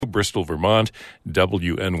Bristol, Vermont,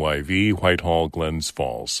 WNYV, Whitehall, Glens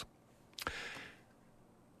Falls.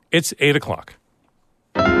 It's 8 o'clock.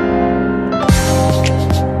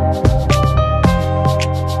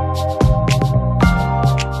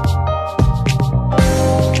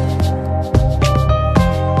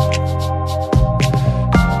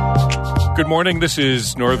 Good morning. This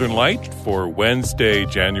is Northern Light for Wednesday,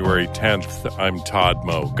 January 10th. I'm Todd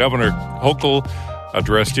Moe. Governor Hochul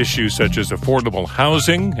addressed issues such as affordable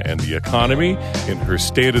housing and the economy in her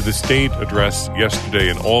State of the State address yesterday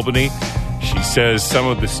in Albany. She says some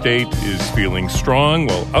of the state is feeling strong,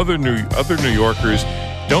 while other New Yorkers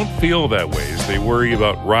don't feel that way as they worry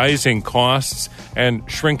about rising costs and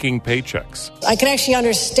shrinking paychecks. I can actually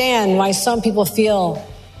understand why some people feel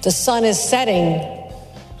the sun is setting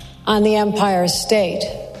on the Empire State,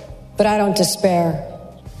 but I don't despair.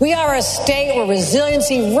 We are a state where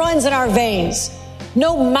resiliency runs in our veins.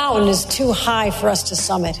 No mountain is too high for us to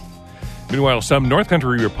summit. Meanwhile, some North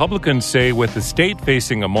Country Republicans say with the state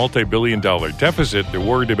facing a multi-billion-dollar deficit, they're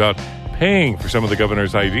worried about paying for some of the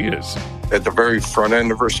governor's ideas. At the very front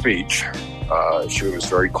end of her speech, she was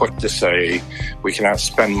very quick to say, we cannot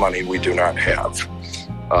spend money we do not have.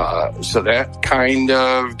 So that kind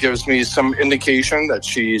of gives me some indication that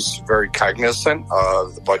she's very cognizant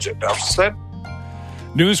of the budget deficit.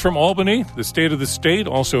 News from Albany, the State of the State.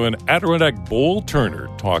 Also, an Adirondack bowl turner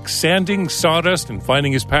talks sanding, sawdust, and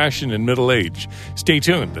finding his passion in middle age. Stay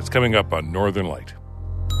tuned. That's coming up on Northern Light.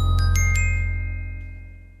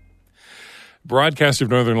 Broadcast of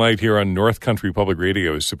Northern Light here on North Country Public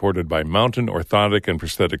Radio is supported by Mountain Orthotic and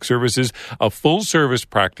Prosthetic Services, a full-service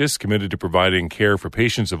practice committed to providing care for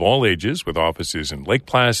patients of all ages with offices in Lake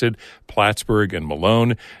Placid, Plattsburgh, and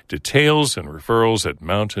Malone. Details and referrals at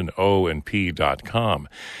mountainonp.com.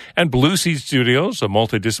 And Blue Seed Studios, a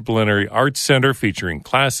multidisciplinary arts center featuring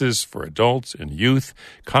classes for adults and youth,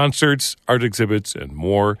 concerts, art exhibits, and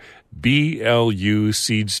more.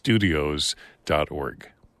 BLUseedstudios.org.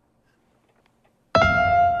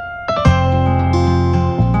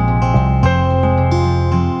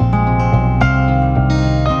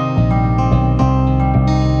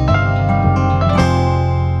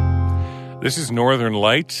 This is Northern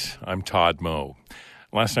Light. I'm Todd Moe.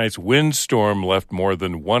 Last night's windstorm left more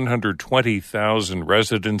than 120,000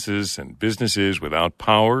 residences and businesses without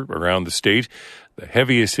power around the state. The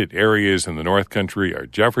heaviest hit areas in the North Country are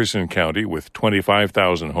Jefferson County with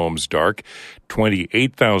 25,000 homes dark,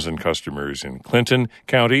 28,000 customers in Clinton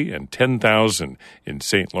County, and 10,000 in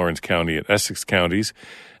St. Lawrence County and Essex counties.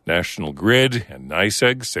 National Grid and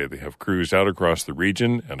NYSEG say they have crews out across the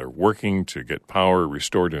region and are working to get power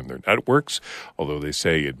restored in their networks, although they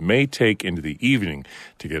say it may take into the evening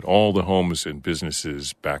to get all the homes and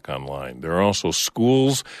businesses back online. There are also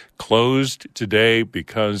schools closed today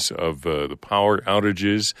because of the power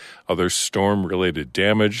outages, other storm-related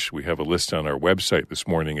damage. We have a list on our website this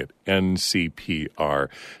morning at ncpr.org.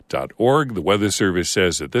 The Weather Service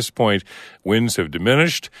says at this point, winds have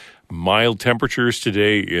diminished. Mild temperatures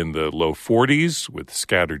today in the low 40s with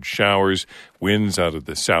scattered showers, winds out of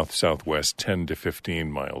the south-southwest 10 to 15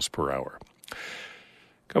 miles per hour.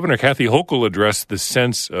 Governor Kathy Hochul addressed the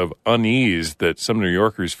sense of unease that some New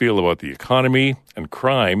Yorkers feel about the economy and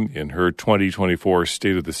crime in her 2024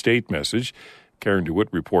 State of the State message. Karen DeWitt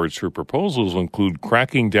reports her proposals include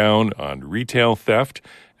cracking down on retail theft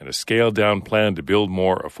and a scaled-down plan to build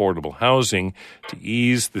more affordable housing to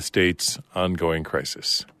ease the state's ongoing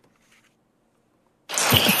crisis.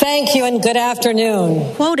 Thank you and good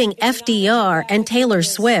afternoon. Quoting FDR and Taylor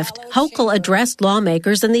Swift, Hochul addressed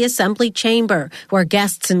lawmakers in the Assembly chamber, where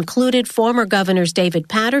guests included former governors David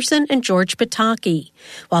Paterson and George Pataki.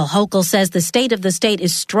 While Hochul says the state of the state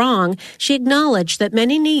is strong, she acknowledged that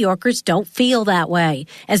many New Yorkers don't feel that way,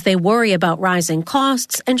 as they worry about rising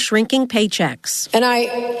costs and shrinking paychecks. And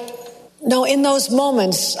in those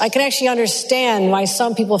moments, I can actually understand why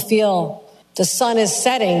some people feel the sun is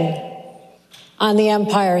setting on the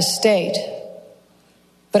Empire State.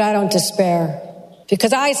 But I don't despair,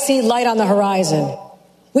 because I see light on the horizon.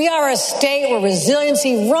 We are a state where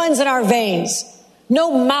resiliency runs in our veins.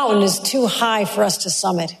 No mountain is too high for us to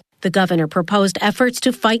summit. The governor proposed efforts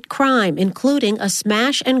to fight crime, including a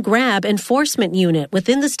smash and grab enforcement unit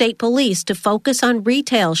within the state police to focus on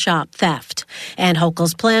retail shop theft. And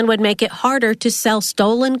Hochul's plan would make it harder to sell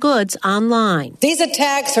stolen goods online. These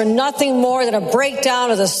attacks are nothing more than a breakdown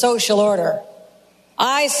of the social order.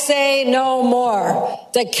 I say no more.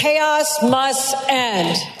 The chaos must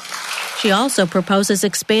end. She also proposes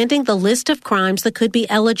expanding the list of crimes that could be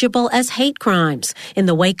eligible as hate crimes in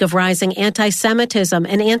the wake of rising anti-Semitism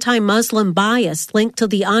and anti-Muslim bias linked to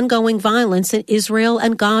the ongoing violence in Israel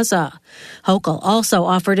and Gaza. Hochul also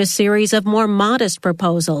offered a series of more modest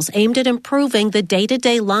proposals aimed at improving the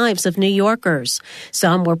day-to-day lives of New Yorkers.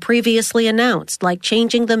 Some were previously announced, like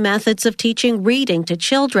changing the methods of teaching reading to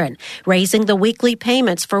children, raising the weekly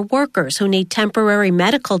payments for workers who need temporary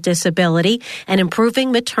medical disability, and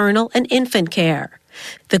improving maternal and infant care.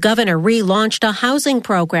 The governor relaunched a housing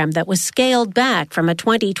program that was scaled back from a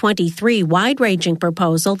 2023 wide-ranging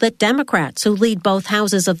proposal that Democrats who lead both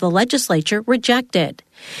houses of the legislature rejected.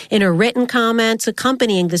 In her written comments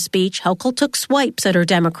accompanying the speech, Hochul took swipes at her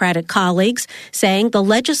Democratic colleagues, saying the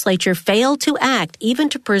legislature failed to act even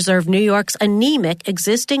to preserve New York's anemic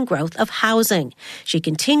existing growth of housing. She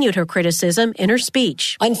continued her criticism in her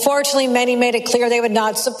speech. Unfortunately, many made it clear they would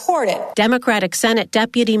not support it. Democratic Senate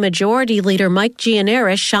Deputy Majority Leader Mike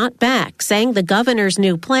Gianaris shot back, saying the governor's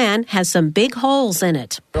new plan has some big holes in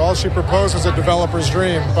it. All she proposed was a developer's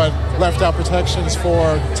dream, but left out protections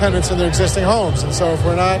for tenants in their existing homes. And so if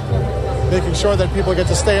we're not making sure that people get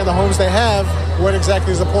to stay in the homes they have, what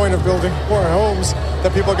exactly is the point of building more homes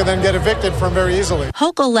that people can then get evicted from very easily?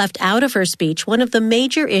 Hochul left out of her speech one of the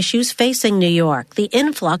major issues facing New York, the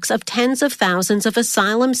influx of tens of thousands of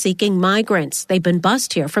asylum-seeking migrants. They've been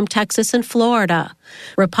bussed here from Texas and Florida.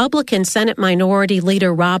 Republican Senate Minority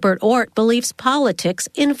Leader Robert Ort believes politics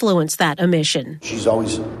influenced that omission. She's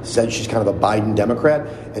always said she's kind of a Biden Democrat,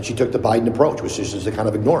 and she took the Biden approach, which is just to kind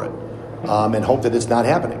of ignore it and hope that it's not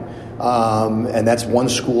happening. And that's one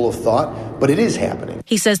school of thought, but it is happening.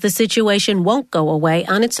 He says the situation won't go away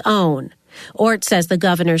on its own. Ort says the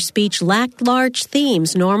governor's speech lacked large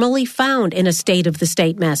themes normally found in a State of the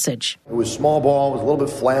State message. It was small ball, it was a little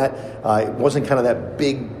bit flat. It wasn't kind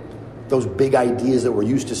of those big ideas that we're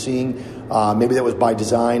used to seeing. Maybe that was by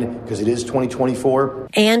design because it is 2024.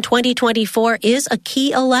 And 2024 is a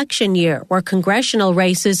key election year where congressional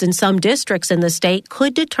races in some districts in the state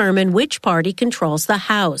could determine which party controls the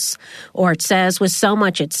House. Ort says with so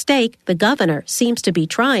much at stake, the governor seems to be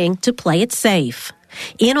trying to play it safe.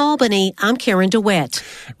 In Albany, I'm Karen DeWitt.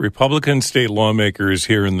 Republican state lawmakers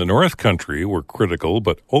here in the North Country were critical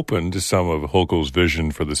but open to some of Hochul's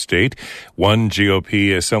vision for the state. One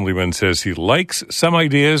GOP assemblyman says he likes some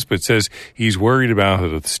ideas but says he's worried about how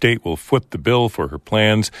the state will foot the bill for her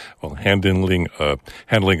plans while handling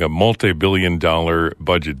a multi-billion-dollar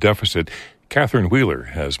budget deficit. Catherine Wheeler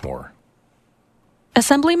has more.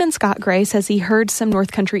 Assemblyman Scott Gray says he heard some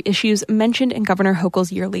North Country issues mentioned in Governor Hochul's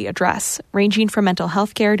yearly address, ranging from mental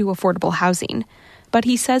health care to affordable housing. But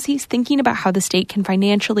he says he's thinking about how the state can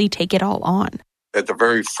financially take it all on. At the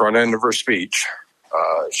very front end of her speech,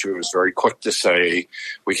 she was very quick to say,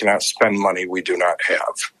 we cannot spend money we do not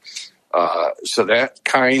have. So that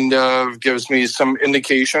kind of gives me some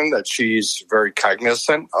indication that she's very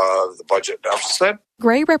cognizant of the budget deficit.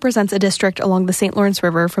 Gray represents a district along the St. Lawrence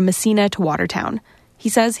River from Messina to Watertown. He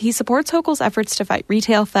says he supports Hochul's efforts to fight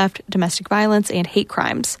retail theft, domestic violence, and hate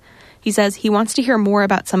crimes. He says he wants to hear more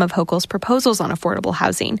about some of Hochul's proposals on affordable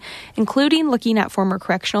housing, including looking at former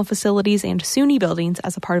correctional facilities and SUNY buildings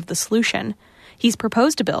as a part of the solution. He's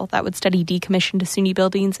proposed a bill that would study decommissioned SUNY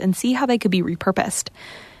buildings and see how they could be repurposed.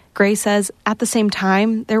 Gray says, at the same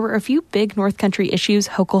time, there were a few big North Country issues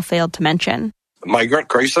Hochul failed to mention. The migrant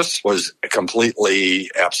crisis was completely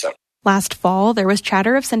absent. Last fall, there was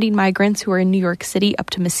chatter of sending migrants who are in New York City up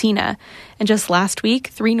to Messina. And just last week,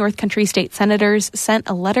 3 North Country state senators sent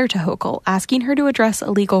a letter to Hochul asking her to address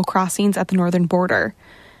illegal crossings at the northern border.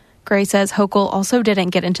 Gray says Hochul also didn't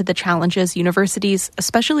get into the challenges universities,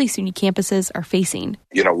 especially SUNY campuses, are facing.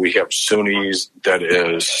 We have SUNYs that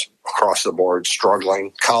is across the board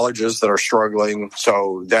struggling, colleges that are struggling.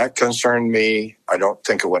 So that concerned me. I don't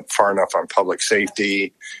think it went far enough on public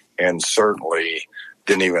safety, and certainly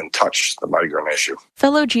didn't even touch the migrant issue.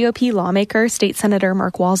 Fellow GOP lawmaker, State Senator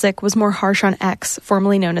Mark Walczyk, was more harsh on X,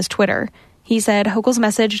 formerly known as Twitter. He said Hochul's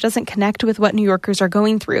message doesn't connect with what New Yorkers are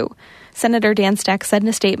going through. Senator Dan Steck said in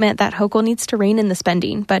a statement that Hochul needs to rein in the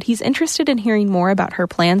spending, but he's interested in hearing more about her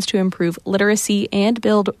plans to improve literacy and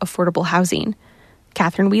build affordable housing.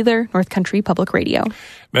 Catherine Wheeler, North Country Public Radio.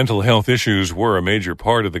 Mental health issues were a major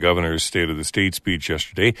part of the governor's State of the State speech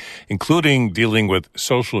yesterday, including dealing with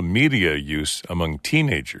social media use among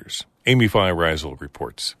teenagers. Amy Feil-Reisel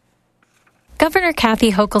reports. Governor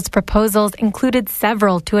Kathy Hochul's proposals included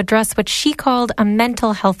several to address what she called a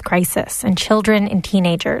mental health crisis in children and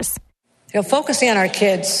teenagers. Focusing on our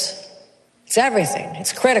kids, it's everything.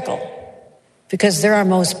 It's critical because they're our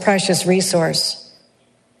most precious resource.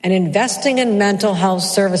 And investing in mental health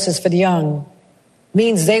services for the young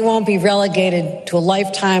means they won't be relegated to a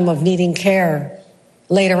lifetime of needing care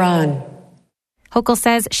later on. Hochul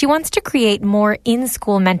says she wants to create more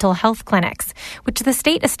in-school mental health clinics, which the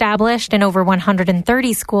state established in over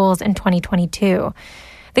 130 schools in 2022.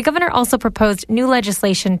 The governor also proposed new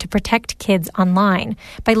legislation to protect kids online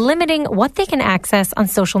by limiting what they can access on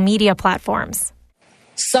social media platforms.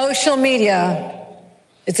 Social media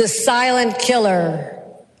is a silent killer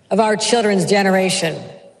of our children's generation.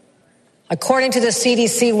 According to the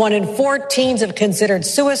CDC, 1 in 4 teens have considered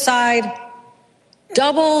suicide,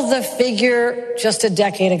 double the figure just a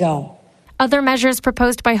decade ago. Other measures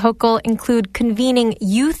proposed by Hochul include convening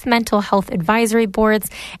youth mental health advisory boards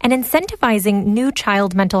and incentivizing new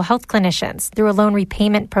child mental health clinicians through a loan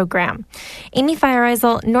repayment program. Amy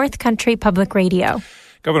Feiereisel, North Country Public Radio.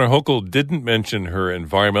 Governor Hochul didn't mention her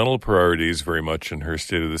environmental priorities very much in her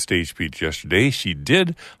State of the State speech yesterday. She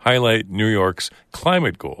did highlight New York's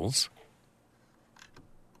climate goals.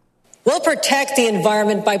 We'll protect the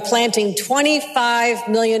environment by planting 25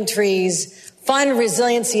 million trees, fund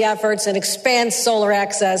resiliency efforts, and expand solar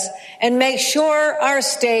access, and make sure our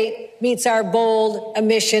state meets our bold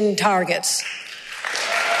emission targets.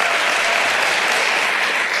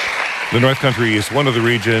 The North Country is one of the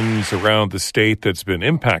regions around the state that's been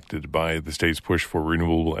impacted by the state's push for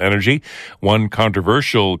renewable energy. One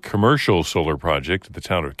controversial commercial solar project in the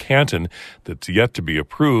town of Canton that's yet to be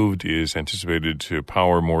approved is anticipated to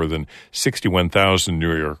power more than 61,000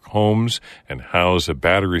 New York homes and house a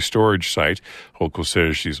battery storage site. Hochul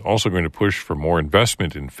says she's also going to push for more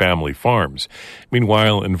investment in family farms.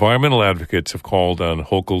 Meanwhile, environmental advocates have called on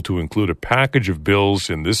Hochul to include a package of bills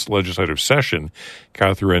in this legislative session.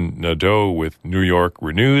 Catherine Nadeau with New York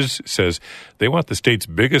Renews says they want the state's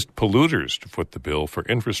biggest polluters to foot the bill for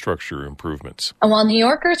infrastructure improvements. And while New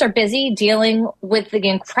Yorkers are busy dealing with the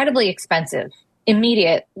incredibly expensive,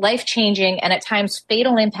 immediate, life-changing, and at times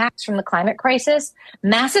fatal impacts from the climate crisis,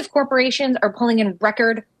 massive corporations are pulling in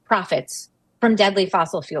record profits from deadly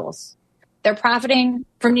fossil fuels. They're profiting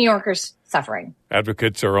from New Yorkers' suffering.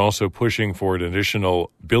 Advocates are also pushing for an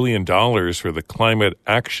additional $1 billion for the Climate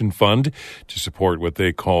Action Fund to support what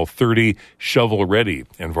they call 30 shovel-ready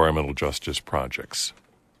environmental justice projects.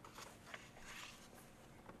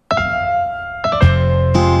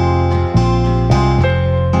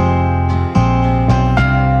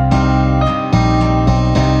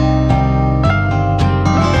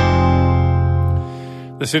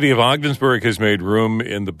 The city of Ogdensburg has made room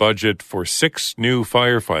in the budget for 6 new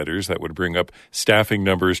firefighters. That would bring up staffing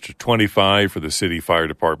numbers to 25 for the city fire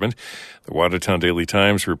department. The Watertown Daily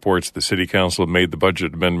Times reports the city council made the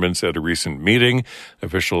budget amendments at a recent meeting.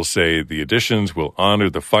 Officials say the additions will honor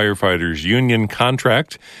the firefighters' union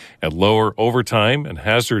contract and lower overtime and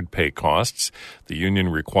hazard pay costs. The union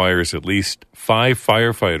requires at least 5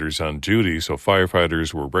 firefighters on duty, so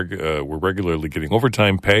firefighters were regularly getting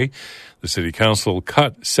overtime pay. The city council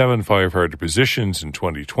cut 7 firefighter positions in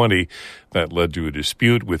 2020. That led to a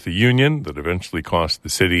dispute with the union that eventually cost the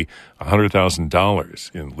city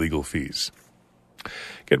 $100,000 in legal fees.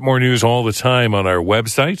 Get more news all the time on our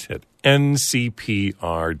website at ncpr.org.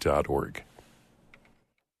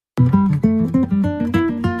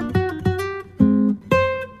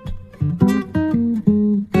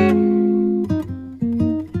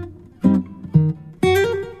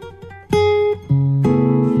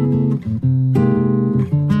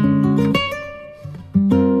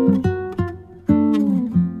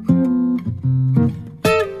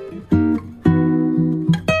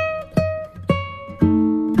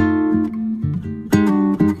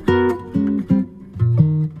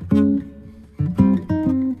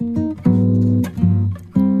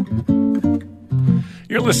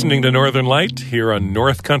 Listening to Northern Light here on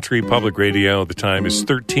North Country Public Radio. The time is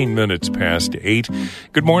 13 minutes past 8.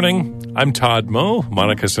 Good morning. I'm Todd Moe.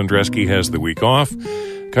 Monica Sandreski has the week off.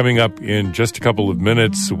 Coming up in just a couple of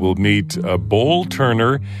minutes, we'll meet a bowl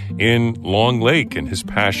turner in Long Lake and his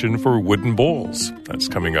passion for wooden bowls. That's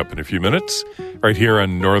coming up in a few minutes, right here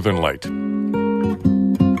on Northern Light.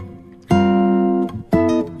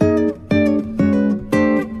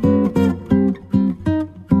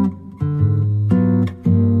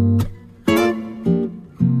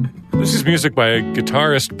 Music by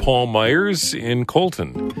guitarist Paul Myers in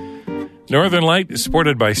Colton. Northern Light is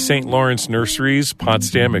supported by St. Lawrence Nurseries,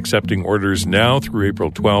 Potsdam, accepting orders now through April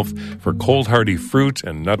 12th for cold hardy fruit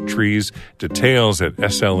and nut trees. Details at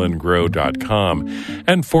slngrow.com.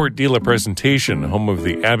 And Fort De La Presentation, home of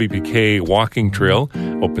the Abbey Piquet Walking Trail,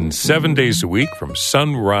 open 7 days a week from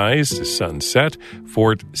sunrise to sunset.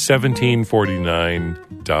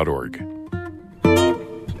 Fort1749.org.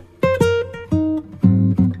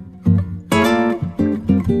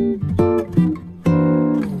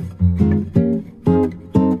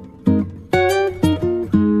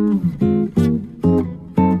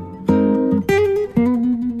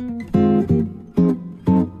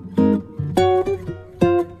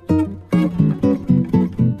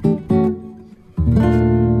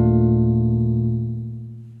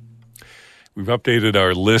 We've updated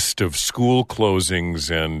our list of school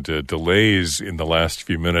closings and delays in the last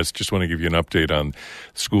few minutes. Just want to give you an update on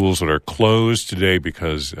schools that are closed today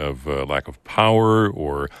because of lack of power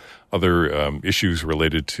or other issues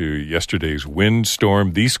related to yesterday's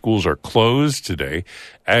windstorm. These schools are closed today.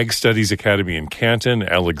 Ag Studies Academy in Canton,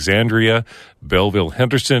 Alexandria, Belleville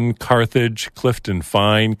Henderson, Carthage, Clifton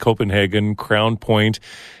Fine, Copenhagen, Crown Point,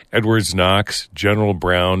 Edwards Knox, General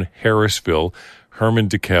Brown, Harrisville, Herman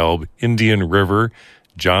DeKalb, Indian River,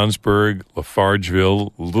 Johnsburg,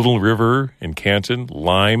 Lafargeville, Little River in Canton,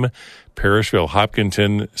 Lyme, Parishville,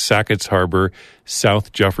 Hopkinton, Sackett's Harbor,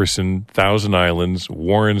 South Jefferson, Thousand Islands,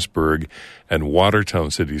 Warrensburg, and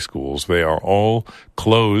Watertown City Schools. They are all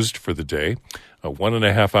closed for the day. A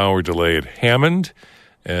 1.5-hour delay at Hammond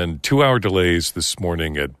and 2-hour delays this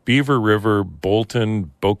morning at Beaver River,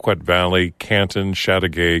 Bolton, Boquet Valley, Canton,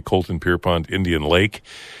 Chateauguay, Colton Pierpont, Indian Lake,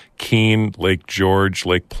 Keene, Lake George,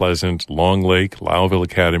 Lake Pleasant, Long Lake, Lowville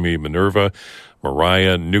Academy, Minerva,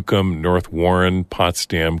 Mariah, Newcomb, North Warren,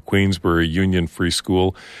 Potsdam, Queensbury, Union Free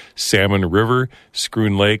School, Salmon River,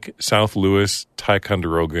 Scroon Lake, South Lewis,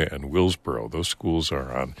 Ticonderoga, and Willsboro. Those schools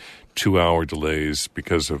are on 2-hour delays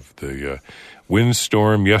because of the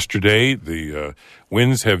windstorm yesterday. The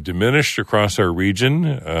winds have diminished across our region,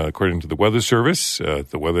 according to the Weather Service.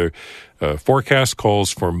 The weather forecast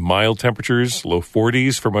calls for mild temperatures, low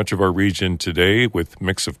 40s for much of our region today, with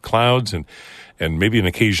mix of clouds and maybe an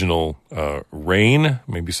occasional rain,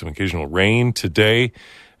 maybe some occasional rain today,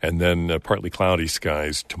 and then partly cloudy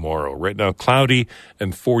skies tomorrow. Right now, cloudy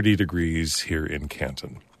and 40 degrees here in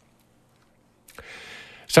Canton.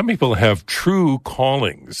 Some people have true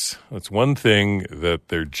callings. That's one thing that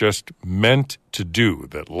they're just meant to do,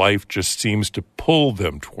 that life just seems to pull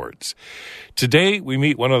them towards. Today, we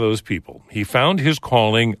meet one of those people. He found his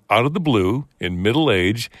calling out of the blue in middle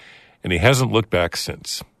age, and he hasn't looked back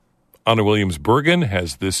since. Anna Williams-Bergen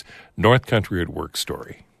has this North Country at Work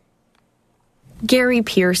story. Gary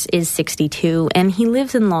Pierce is 62, and he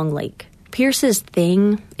lives in Long Lake. Pierce's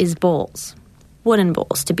thing is bowls. Wooden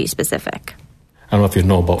bowls, to be specific. I don't know if you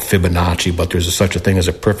know about Fibonacci, but there's such a thing as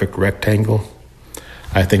a perfect rectangle.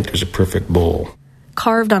 I think there's a perfect bowl.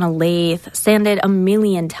 Carved on a lathe, sanded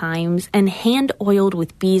 1,000,000 times, and hand-oiled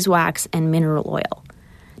with beeswax and mineral oil.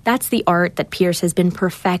 That's the art that Pierce has been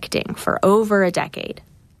perfecting for over a decade.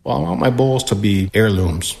 Well, I want my bowls to be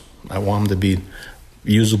heirlooms. I want them to be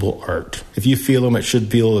usable art. If you feel them, it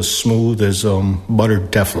should feel as smooth as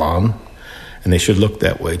buttered Teflon, and they should look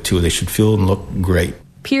that way, too. They should feel and look great.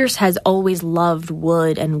 Pierce has always loved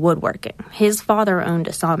wood and woodworking. His father owned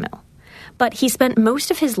a sawmill. But he spent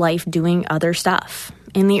most of his life doing other stuff.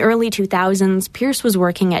 In the early 2000s, Pierce was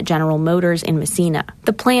working at General Motors in Messina.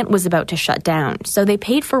 The plant was about to shut down, so they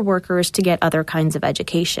paid for workers to get other kinds of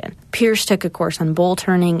education. Pierce took a course on bowl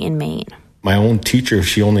turning in Maine. My own teacher,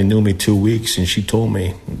 she only knew me 2 weeks, and she told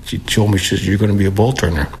me, she says, you're going to be a bowl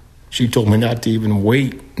turner. She told me not to even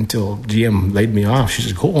wait until GM laid me off. She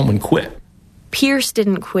said, go home and quit. Pierce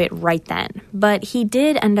didn't quit right then, but he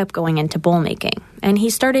did end up going into bowl making, and he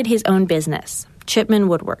started his own business, Chipman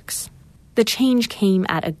Woodworks. The change came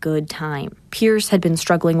at a good time. Pierce had been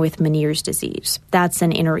struggling with Meniere's disease. That's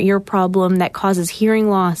an inner ear problem that causes hearing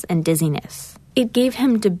loss and dizziness. It gave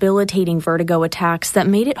him debilitating vertigo attacks that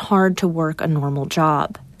made it hard to work a normal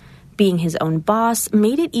job. Being his own boss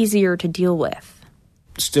made it easier to deal with.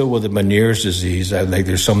 Still with the Meniere's disease,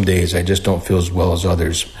 there's some days I just don't feel as well as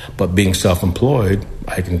others. But being self-employed,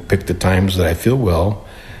 I can pick the times that I feel well.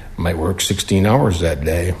 I might work 16 hours that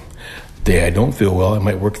day. The day I don't feel well, I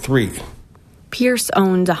might work 3. Pierce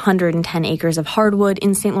owns 110 acres of hardwood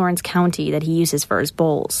in St. Lawrence County that he uses for his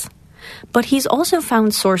bowls. But he's also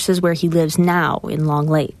found sources where he lives now in Long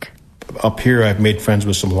Lake. Up here, I've made friends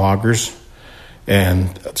with some loggers.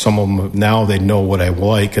 And some of them, now they know what I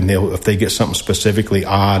like, and if they get something specifically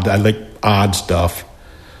odd, I like odd stuff,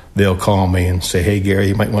 they'll call me and say, hey, Gary,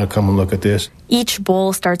 you might want to come and look at this. Each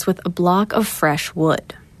bowl starts with a block of fresh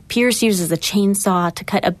wood. Pierce uses a chainsaw to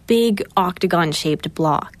cut a big octagon-shaped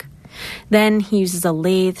block. Then he uses a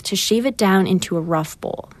lathe to shave it down into a rough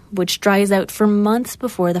bowl, which dries out for months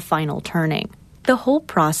before the final turning. The whole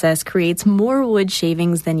process creates more wood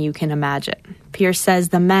shavings than you can imagine. Pierce says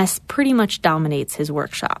the mess pretty much dominates his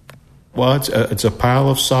workshop. Well, it's a pile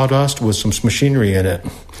of sawdust with some machinery in it.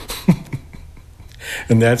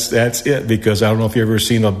 And that's it, because I don't know if you've ever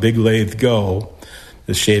seen a big lathe go.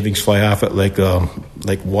 The shavings fly off it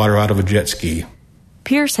like water out of a jet ski.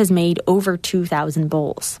 Pierce has made over 2,000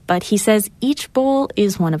 bowls, but he says each bowl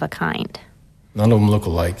is one of a kind. None of them look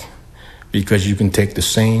alike, because you can take the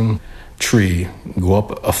same tree, go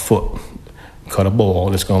up a foot, cut a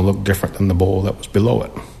bowl, it's going to look different than the bowl that was below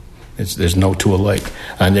it. There's no two alike.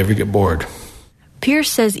 I never get bored.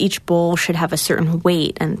 Pierce says each bowl should have a certain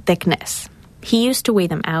weight and thickness. He used to weigh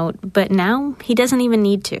them out, but now he doesn't even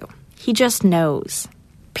need to. He just knows.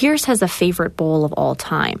 Pierce has a favorite bowl of all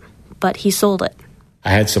time, but he sold it. I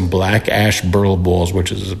had some black ash burl bowls,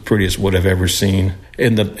 which is the prettiest wood I've ever seen.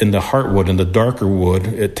 In the heartwood, in the darker wood,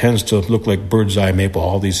 it tends to look like bird's eye maple,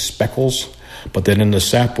 all these speckles. But then in the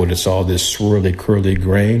sapwood, it's all this swirly, curly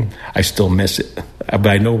grain. I still miss it. But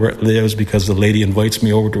I know where it lives because the lady invites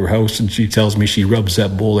me over to her house and she tells me she rubs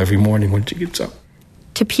that bowl every morning when she gets up.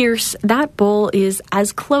 To Pierce, that bowl is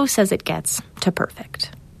as close as it gets to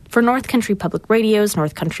perfect. For North Country Public Radio's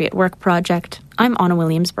North Country at Work project, I'm Anna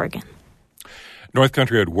Williams-Bergen. North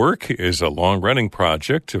Country at Work is a long-running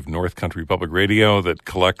project of North Country Public Radio that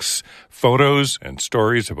collects photos and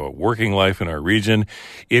stories about working life in our region.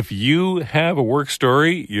 If you have a work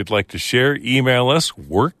story you'd like to share, email us,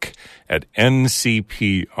 work@ncpr.org.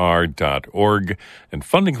 And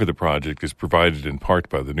funding for the project is provided in part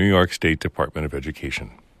by the New York State Department of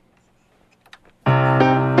Education.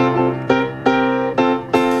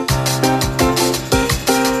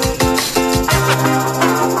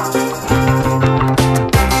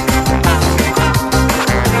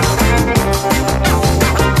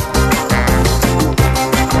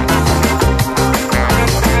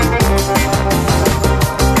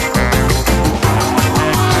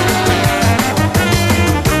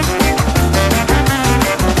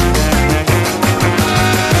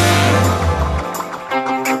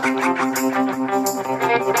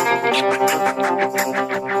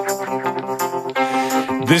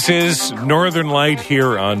 This is Northern Light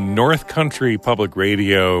here on North Country Public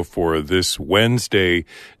Radio for this Wednesday,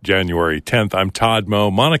 January 10th. I'm Todd Moe.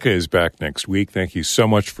 Monica is back next week. Thank you so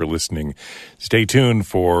much for listening. Stay tuned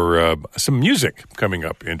for some music coming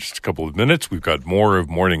up in just a couple of minutes. We've got more of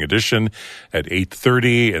Morning Edition at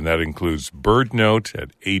 8:30, and that includes Bird Note at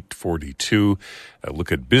 8:42. A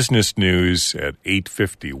look at business news at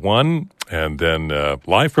 8:51, and then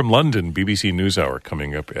live from London, BBC NewsHour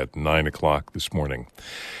coming up at 9 o'clock this morning.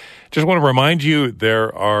 Just want to remind you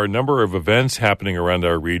there are a number of events happening around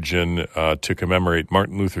our region to commemorate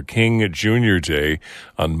Martin Luther King Jr. Day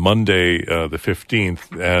on Monday, the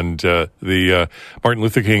 15th. And the Martin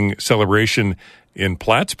Luther King celebration in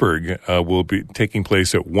Plattsburgh will be taking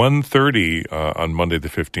place at 1:30 on Monday the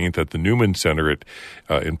 15th at the Newman Center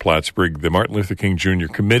in Plattsburgh. The Martin Luther King Jr.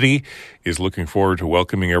 Committee is looking forward to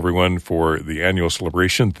welcoming everyone for the annual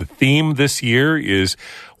celebration. The theme this year is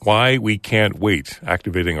Why We Can't Wait,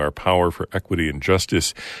 Activating Our Power for Equity and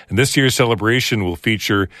Justice. And this year's celebration will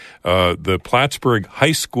feature the Plattsburgh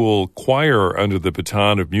High School Choir under the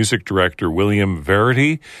baton of music director William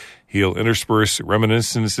Verity. He'll intersperse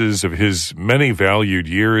reminiscences of his many valued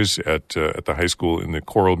years at the high school in the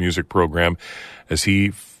choral music program as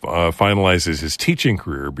he finalizes his teaching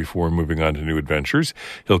career before moving on to new adventures.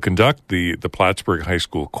 He'll conduct the Plattsburgh High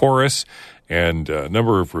School Chorus and a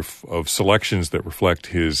number of selections that reflect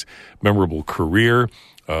his memorable career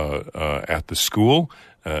at the school.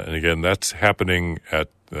 And again, that's happening at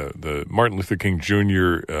the Martin Luther King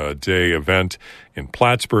Jr. Day event in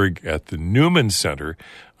Plattsburgh at the Newman Center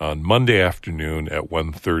on Monday afternoon at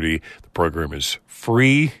 1:30. The program is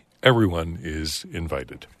free. Everyone is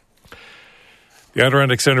invited. The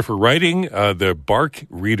Adirondack Center for Writing, the Bark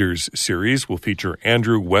Readers series, will feature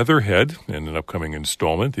Andrew Weatherhead in an upcoming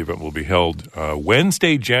installment. The event will be held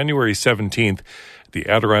Wednesday, January 17th, at the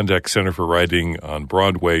Adirondack Center for Writing on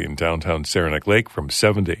Broadway in downtown Saranac Lake from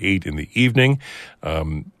 7 to 8 in the evening.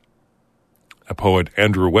 A poet,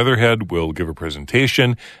 Andrew Weatherhead, will give a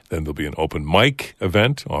presentation. Then there'll be an open mic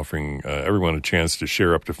event offering everyone a chance to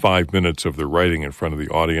share up to 5 minutes of their writing in front of the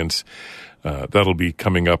audience. That'll be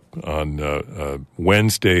coming up on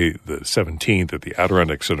Wednesday, the 17th, at the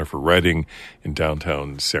Adirondack Center for Writing in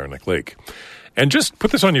downtown Saranac Lake. And just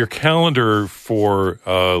put this on your calendar for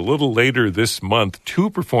a little later this month, 2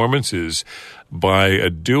 performances by a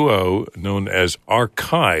duo known as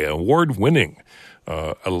Arkai, award-winning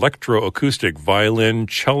electroacoustic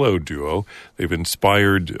violin-cello duo. They've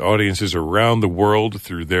inspired audiences around the world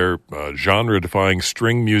through their genre-defying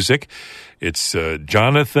string music. It's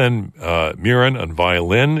Jonathan Murin on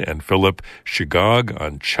violin and Philip Shigog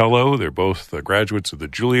on cello. They're both graduates of the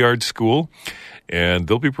Juilliard School. And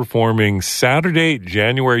they'll be performing Saturday,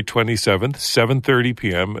 January 27th, 7:30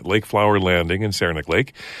 p.m. at Lake Flower Landing in Saranac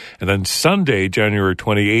Lake. And then Sunday, January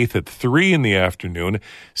 28th at 3 in the afternoon,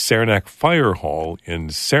 Saranac Fire Hall in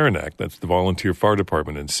Saranac. That's the volunteer fire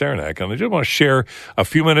department in Saranac. And I just want to share a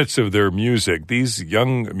few minutes of their music. These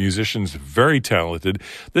young musicians, very talented.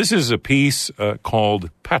 This is a piece called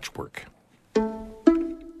Patchwork.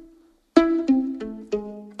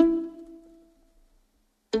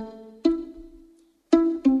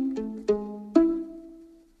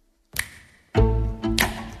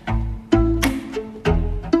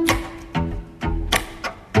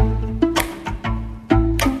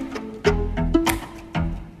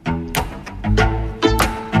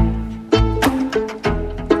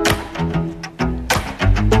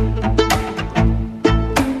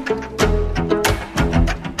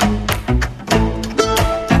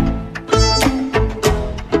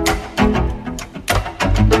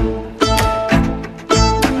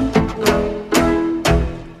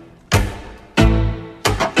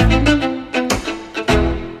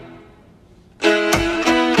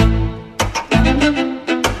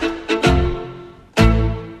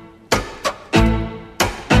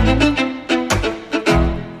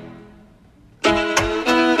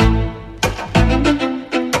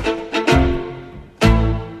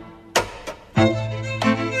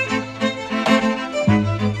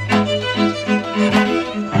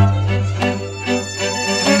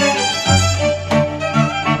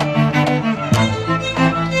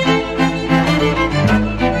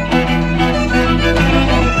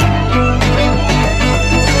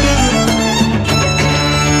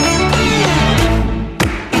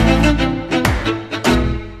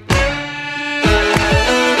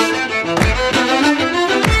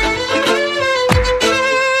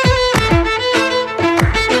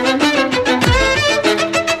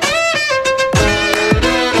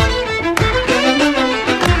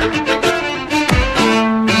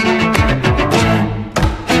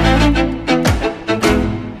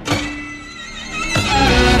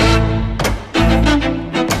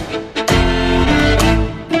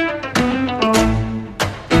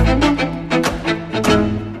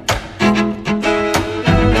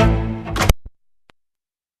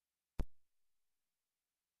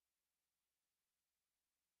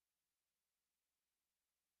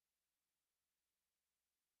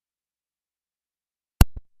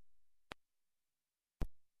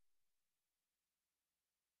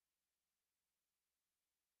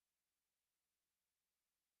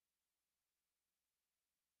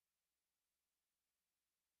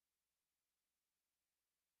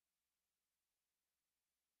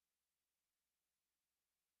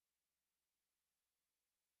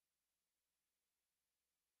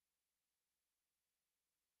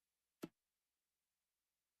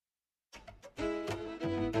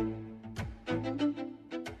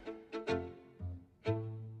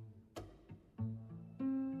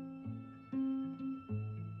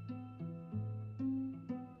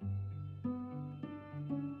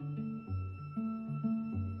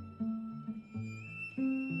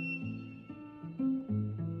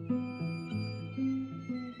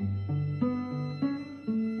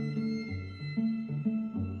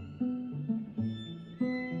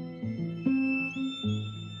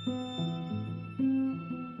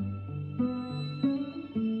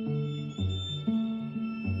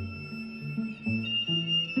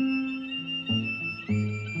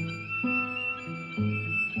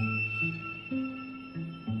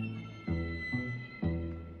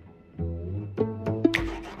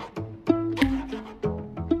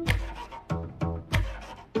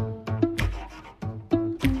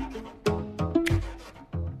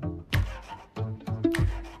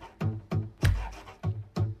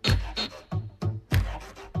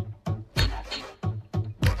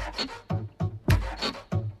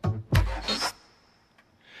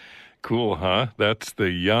 Cool, huh? That's the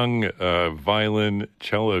young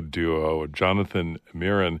violin-cello duo, Jonathan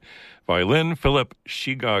Mirren, violin, Philip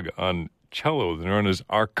Shigog on cello. They're known as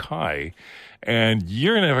Arkai. And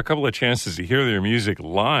you're going to have a couple of chances to hear their music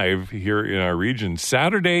live here in our region.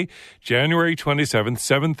 Saturday, January 27th,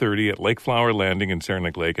 7:30 at Lake Flower Landing in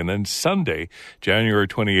Saranac Lake. And then Sunday, January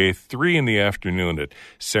 28th, 3 in the afternoon at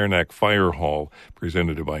Saranac Fire Hall,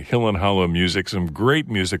 presented by Hill and Hollow Music. Some great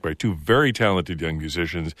music by two very talented young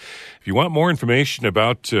musicians. If you want more information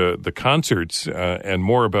about the concerts and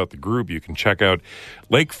more about the group, you can check out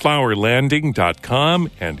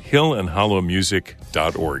lakeflowerlanding.com and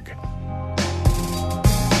hillandhollowmusic.org.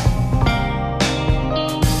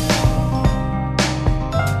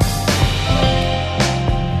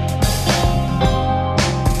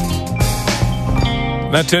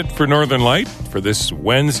 That's it for Northern Light for this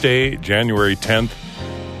Wednesday, January 10th.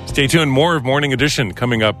 Stay tuned. More of Morning Edition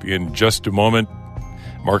coming up in just a moment.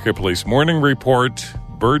 Marketplace Morning Report,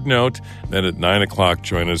 Bird Note. Then at 9 o'clock,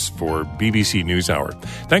 join us for BBC NewsHour.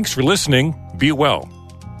 Thanks for listening. Be well.